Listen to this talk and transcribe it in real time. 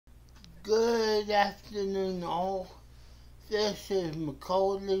Good afternoon, all. This is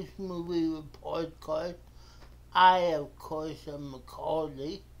Macaulay's Movie Report Card. I, of course, am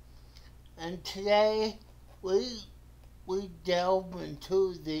Macaulay, and today we delve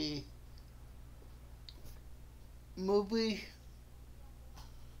into the movie.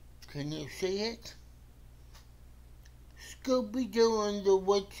 Can you see it? Scooby-Doo and the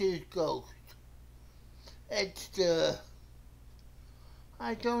Witch's Ghost.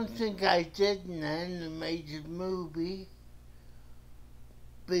 I don't think I did an animated movie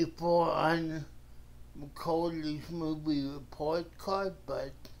before on Macaulay's Movie Report Card,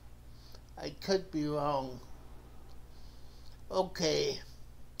 but I could be wrong. Okay,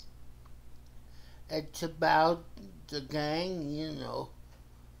 it's about the gang,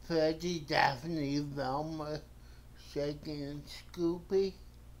 Freddy, Daphne, Velma, Shaggy, and Scooby.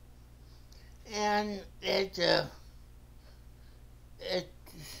 And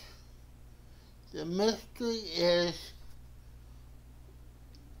the mystery is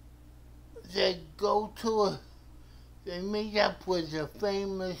they meet up with a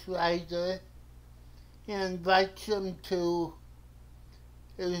famous writer. He invites them to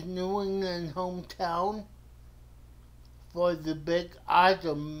his New England hometown for the big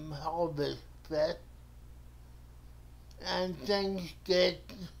autumn harvest fest. And things get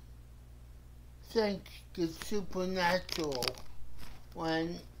supernatural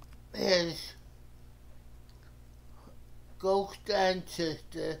when his ghost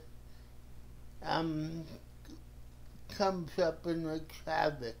ancestor comes up and wreaks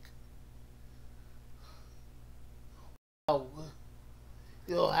havoc. Well,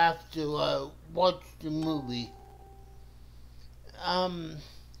 you'll have to watch the movie.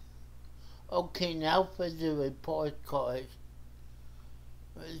 Okay, now for the report card.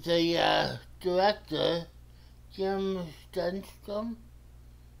 The director, Jim Stenstrom,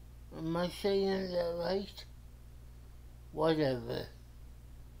 am I saying that right? Whatever.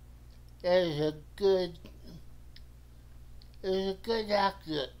 Is a good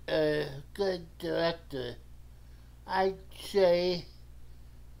actor, good director. I'd say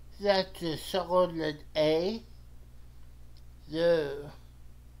that's a solid A. The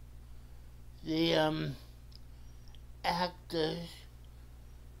actors,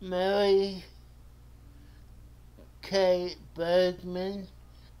 Mary K. Bergman,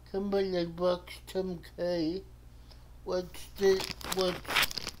 Kimberly Brooks, Tim Curry,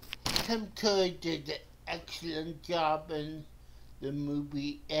 Tim Curry did an excellent job in the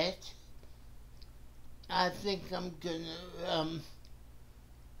movie It. I think I'm gonna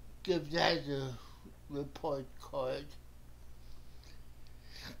give that a report card.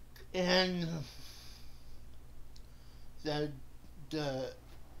 And the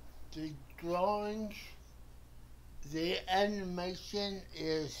drawings, the animation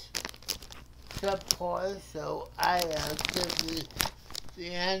is subpar, so I give the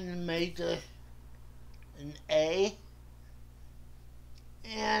animator an A.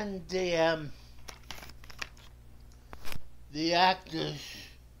 And the actors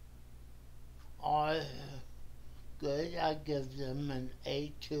are good. I give them an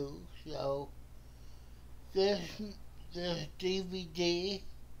A too. So this DVD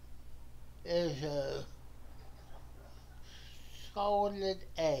is a solid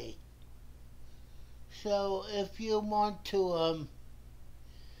A. So if you want to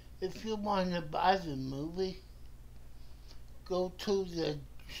buy the movie, go to the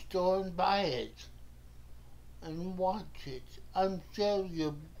store and buy it and watch it. I'm sure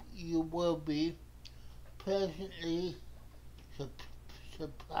you will be pleasantly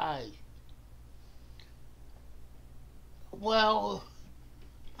surprised. Well,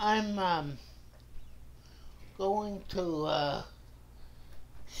 I'm going to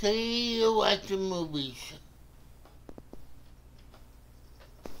see you at the movies.